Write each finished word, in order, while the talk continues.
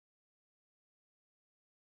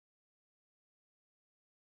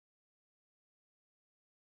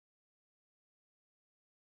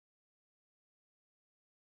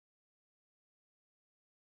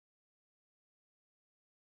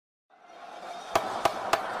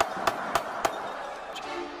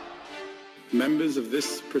Members of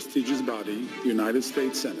this prestigious body, the United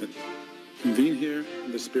States Senate, convene here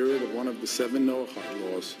in the spirit of one of the 7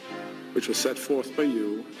 Noahide Laws, which was set forth by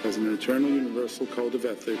you as an eternal universal code of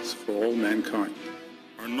ethics for all mankind.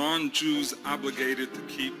 Are non-Jews obligated to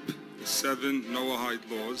keep the 7 Noahide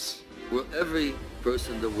Laws? Well, every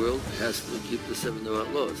person in the world has to keep the 7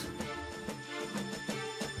 Noahide Laws.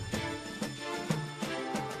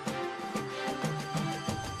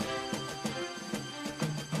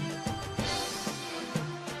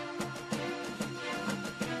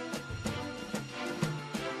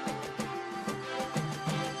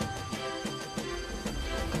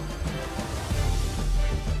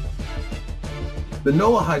 The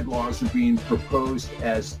Noahide Laws are being proposed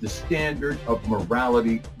as the standard of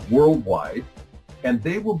morality worldwide, and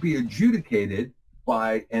they will be adjudicated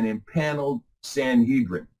by an empaneled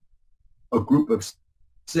Sanhedrin, a group of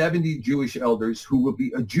 70 Jewish elders who will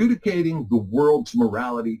be adjudicating the world's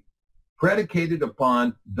morality predicated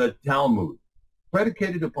upon the Talmud,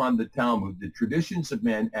 the traditions of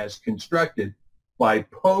men as constructed by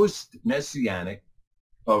post-Messianic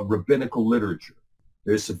rabbinical literature.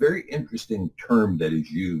 There's a very interesting term that is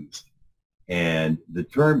used, and the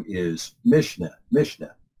term is Mishnah.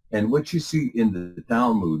 And what you see in the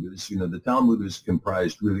Talmud is, the Talmud is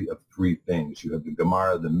comprised really of 3 things. You have the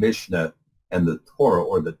Gemara, the Mishnah, and the Torah,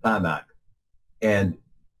 or the Tanakh. And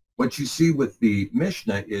what you see with the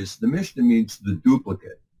Mishnah is the Mishnah means the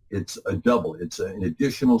duplicate. It's a double. It's an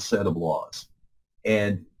additional set of laws.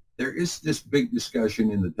 And there is this big discussion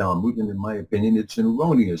in the Talmud, and in my opinion, it's an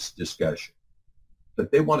erroneous discussion. But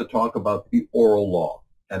they want to talk about the oral law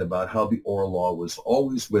and about how the oral law was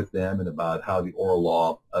always with them, and about how the oral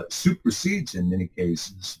law supersedes, in many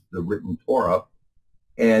cases, the written Torah,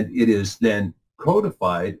 and it is then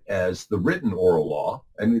codified as the written oral law.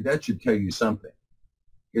 I mean, that should tell you something.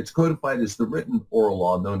 It's codified as the written oral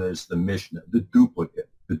law known as the Mishnah, the duplicate.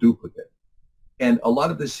 And a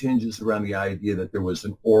lot of this hinges around the idea that there was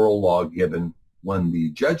an oral law given when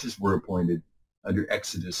the judges were appointed under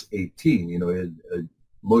Exodus 18.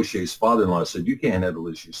 Moshe's father-in-law said, you can't handle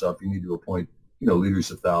this yourself. You need to appoint, leaders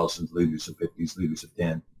of thousands, leaders of 50s, leaders of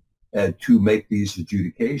 10, to make these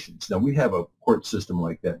adjudications. Now, we have a court system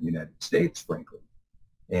like that in the United States, frankly,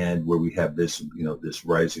 and where we have this, this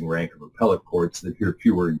rising rank of appellate courts that hear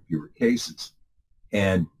fewer and fewer cases.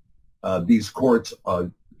 And these courts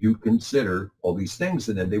do consider all these things,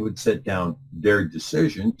 and then they would set down their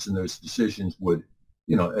decisions, and those decisions would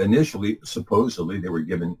initially, supposedly, they were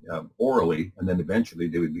given orally, and then eventually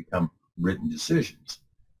they would become written decisions.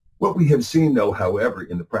 What we have seen, though, however,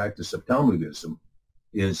 in the practice of Talmudism,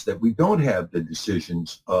 is that we don't have the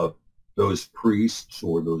decisions of those priests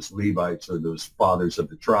or those Levites or those fathers of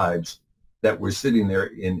the tribes that were sitting there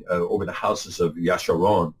in over the houses of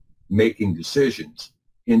Yasharon making decisions.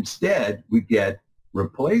 Instead, we get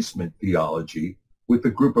replacement theology with a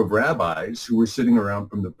group of rabbis who were sitting around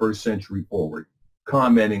from the 1st century forward,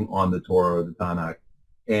 commenting on the Torah or the Tanakh,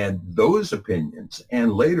 and those opinions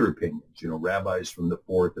and later opinions, rabbis from the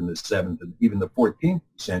 4th and the 7th and even the 14th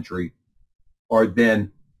century, are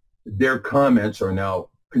then, their comments are now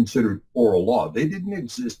considered oral law. They didn't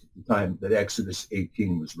exist at the time that Exodus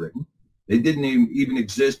 18 was written. They didn't even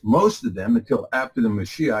exist, most of them, until after the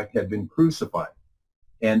Mashiach had been crucified.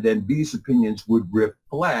 And then these opinions would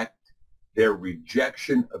reflect their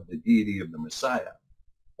rejection of the deity of the Messiah.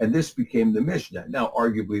 And this became the Mishnah. Now,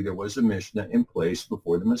 arguably, there was a Mishnah in place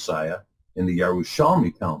before the Messiah in the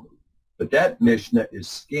Yerushalmi Talmud. But that Mishnah is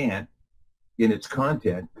scant in its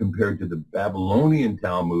content compared to the Babylonian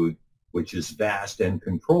Talmud, which is vast and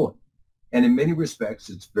controlling. And in many respects,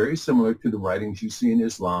 it's very similar to the writings you see in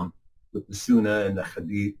Islam with the Sunnah and the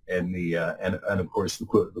Hadith and and of course, the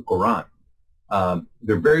Quran.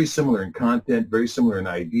 They're very similar in content, very similar in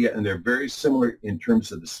idea, and they're very similar in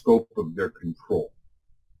terms of the scope of their control.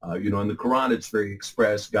 In the Quran, it's very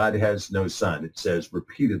express. God has no son. It says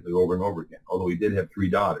repeatedly over and over again, although he did have 3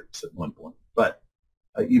 daughters at one point. But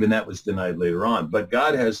even that was denied later on. But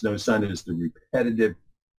God has no son is the repetitive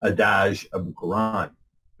adage of the Quran.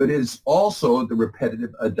 But it is also the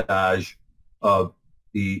repetitive adage of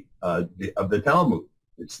the Talmud.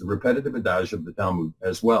 It's the repetitive adage of the Talmud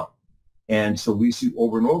as well. And so we see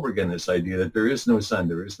over and over again this idea that there is no son,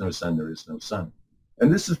 there is no son, there is no son.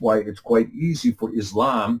 And this is why it's quite easy for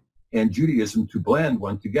Islam and Judaism to blend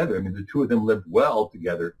one together. I mean, the two of them lived well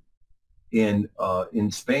together in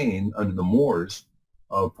Spain under the Moors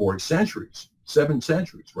for centuries, 7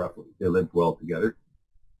 centuries roughly. They lived well together,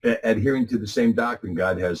 adhering to the same doctrine,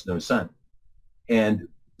 God has no son. And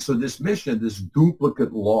so this Mishnah, this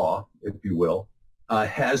duplicate law, if you will,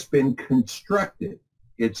 has been constructed.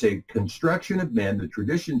 It's a construction of men, the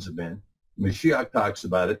traditions of men, Mashiach talks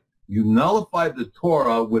about it. You nullify the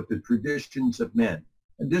Torah with the traditions of men.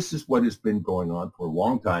 And this is what has been going on for a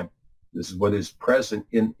long time. This is what is present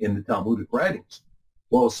in the Talmudic writings.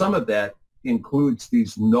 Well, some of that includes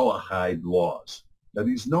these Noahide laws. Now,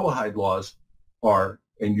 these Noahide laws are,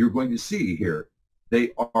 and you're going to see here,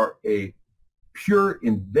 they are a pure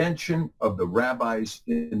invention of the rabbis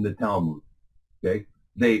in the Talmud. Okay?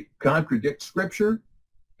 They contradict Scripture,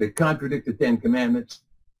 they contradict the Ten Commandments,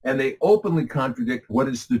 and they openly contradict what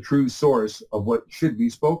is the true source of what should be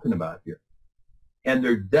spoken about here. And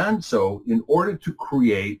they're done so in order to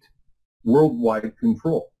create worldwide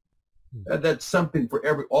control. That's something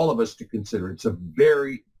for all of us to consider. It's a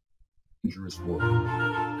very dangerous world.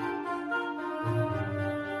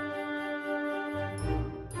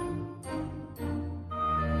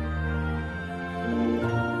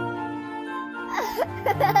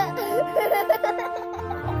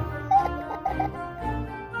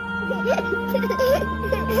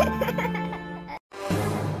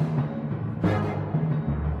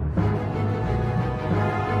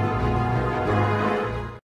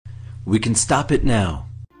 We can stop it now.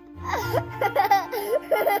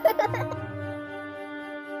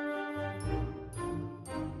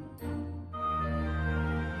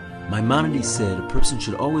 Maimonides said a person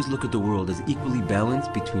should always look at the world as equally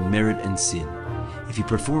balanced between merit and sin. If he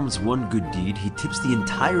performs one good deed, he tips the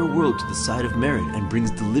entire world to the side of merit and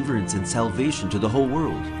brings deliverance and salvation to the whole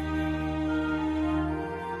world.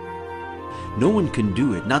 No one can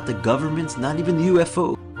do it, not the governments, not even the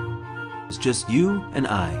UFO. It's just you and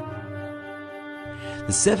I.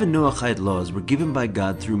 The 7 Noahide laws were given by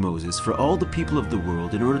God through Moses for all the people of the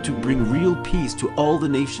world in order to bring real peace to all the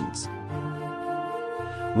nations.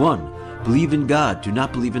 1. Believe in God, do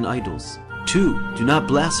not believe in idols. 2. Do not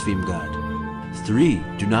blaspheme God. 3.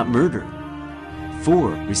 Do not murder. 4.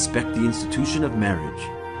 Respect the institution of marriage.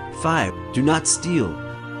 5. Do not steal.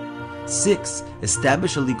 6.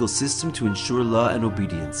 Establish a legal system to ensure law and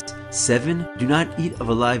obedience. 7. Do not eat of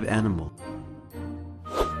a live animal.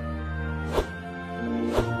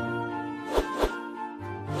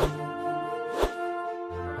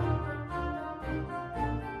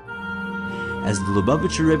 As the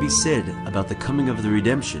Lubavitcher Rebbe said about the coming of the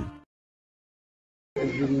redemption, the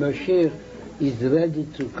Mashiach is ready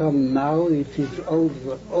to come now. It is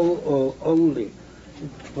only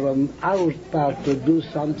from our part to do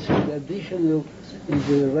something additional in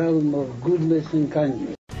the realm of goodness and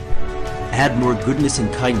kindness. Add more goodness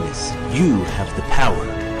and kindness. You have the power.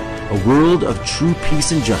 A world of true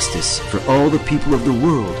peace and justice for all the people of the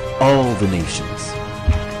world, all the nations.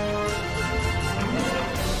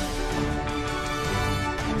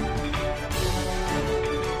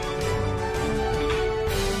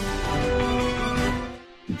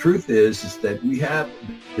 The truth is that we have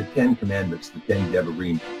the 10 Commandments, the 10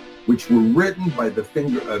 Devarim, which were written by the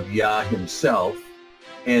finger of Yah himself.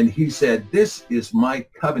 And he said, this is my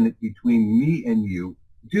covenant between me and you.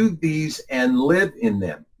 Do these and live in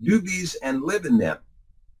them. Do these and live in them.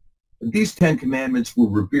 These 10 Commandments were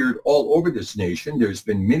revered all over this nation. There's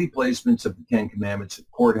been many placements of the 10 Commandments at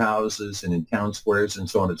courthouses and in town squares and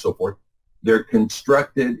so on and so forth. They're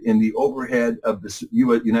constructed in the overhead of the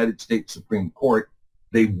United States Supreme Court.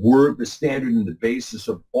 They were the standard and the basis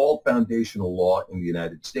of all foundational law in the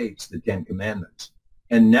United States, the 10 Commandments.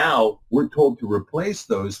 And now we're told to replace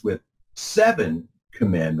those with 7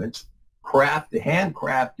 commandments,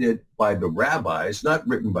 handcrafted by the rabbis, not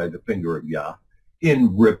written by the finger of Yah,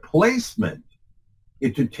 in replacement,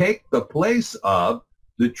 to take the place of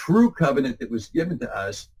the true covenant that was given to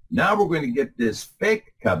us. Now we're going to get this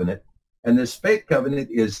fake covenant, and this fake covenant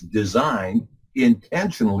is designed,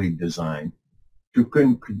 intentionally designed, to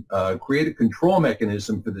create a control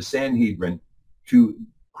mechanism for the Sanhedrin to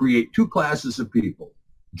create 2 classes of people,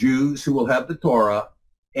 Jews who will have the Torah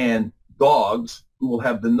and dogs who will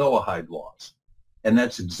have the Noahide laws. And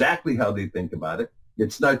that's exactly how they think about it.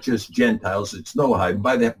 It's not just Gentiles, it's Noahide.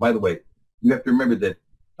 By the way, you have to remember that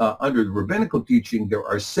under the rabbinical teaching, there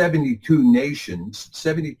are 72 nations,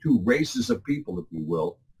 72 races of people, if you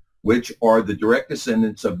will, which are the direct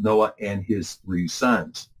descendants of Noah and his 3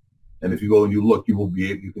 sons. And if you go and you look,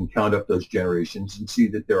 you can count up those generations and see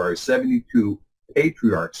that there are 72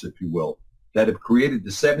 patriarchs, if you will, that have created the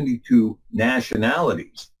 72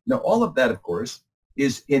 nationalities. Now, all of that, of course,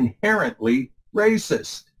 is inherently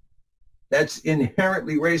racist. That's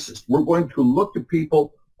inherently racist. We're going to look to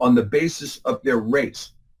people on the basis of their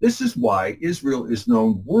race. This is why Israel is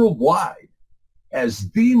known worldwide as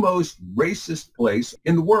the most racist place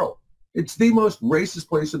in the world. It's the most racist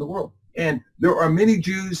place in the world. And there are many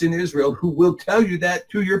Jews in Israel who will tell you that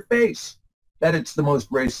to your face, that it's the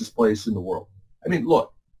most racist place in the world. I mean,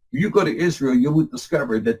 look, You go to Israel, you will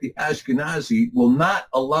discover that the Ashkenazi will not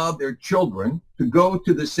allow their children to go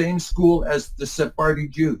to the same school as the Sephardi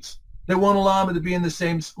Jews. They won't allow them to be in the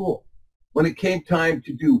same school. When it came time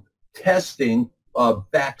to do testing of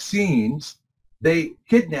vaccines, they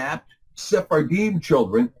kidnapped Sephardim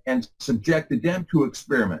children and subjected them to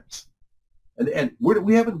experiments. And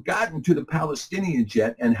we haven't gotten to the Palestinians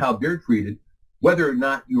yet and how they're treated, whether or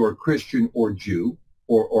not you're Christian or Jew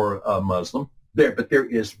or Muslim. But there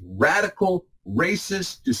is radical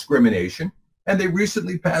racist discrimination, and they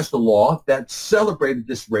recently passed a law that celebrated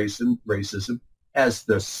this racism as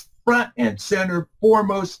the front and center,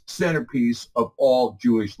 foremost centerpiece of all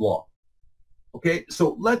Jewish law. Okay,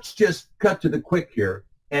 so let's just cut to the quick here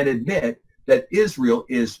and admit that Israel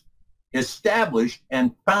is established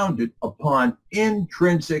and founded upon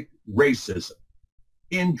intrinsic racism.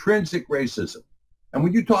 Intrinsic racism. And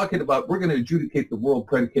when you're talking about we're going to adjudicate the world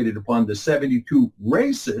predicated upon the 72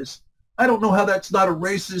 races, I don't know how that's not a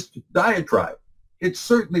racist diatribe. It's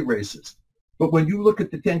certainly racist. But when you look at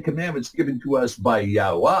the Ten Commandments given to us by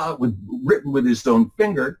Yahweh, written with his own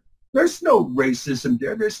finger, there's no racism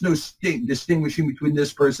there. There's no distinguishing between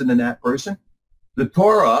this person and that person. The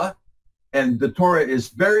Torah, and the Torah is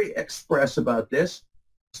very express about this,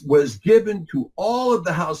 was given to all of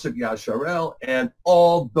the house of Yasharel and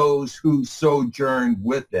all those who sojourn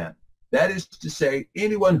with them. That is to say,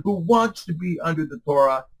 anyone who wants to be under the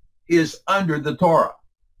Torah is under the Torah.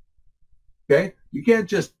 Okay? You can't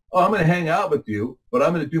just, oh, I'm going to hang out with you, but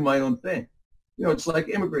I'm going to do my own thing. You know, it's like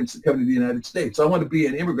immigrants that come to the United States. I want to be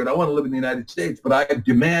an immigrant. I want to live in the United States, but I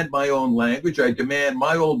demand my own language. I demand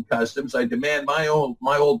my own customs. I demand my own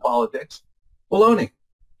politics. Baloney.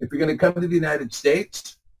 If you're going to come to the United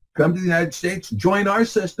States, come to the United States, join our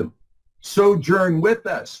system. Sojourn with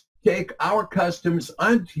us. Take our customs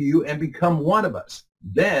unto you and become one of us.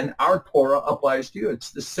 Then our Torah applies to you. It's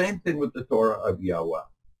the same thing with the Torah of Yahweh.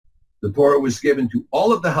 The Torah was given to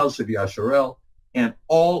all of the house of Yasharel and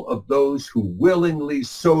all of those who willingly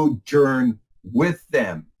sojourn with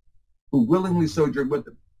them. Who willingly sojourn with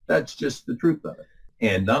them. That's just the truth of it.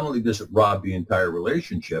 And not only does it rob the entire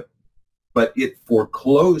relationship, but it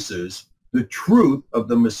forecloses the truth of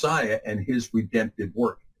the Messiah and his redemptive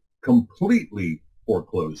work. Completely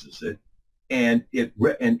forecloses it. And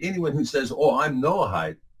anyone who says, oh, I'm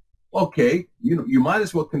Noahide, okay, you might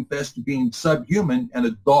as well confess to being subhuman and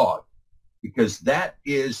a dog, because that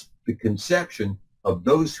is the conception of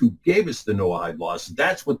those who gave us the Noahide laws.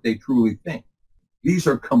 That's what they truly think. These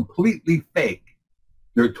are completely fake.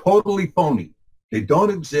 They're totally phony. They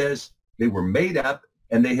don't exist. They were made up,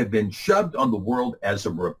 and they have been shoved on the world as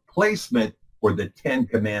a replacement for the Ten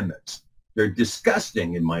Commandments. They're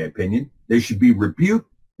disgusting, in my opinion. They should be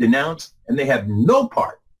rebuked, denounced, and they have no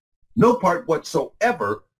part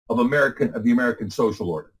whatsoever of the American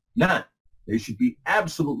social order. None. They should be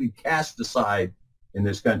absolutely cast aside in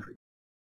this country.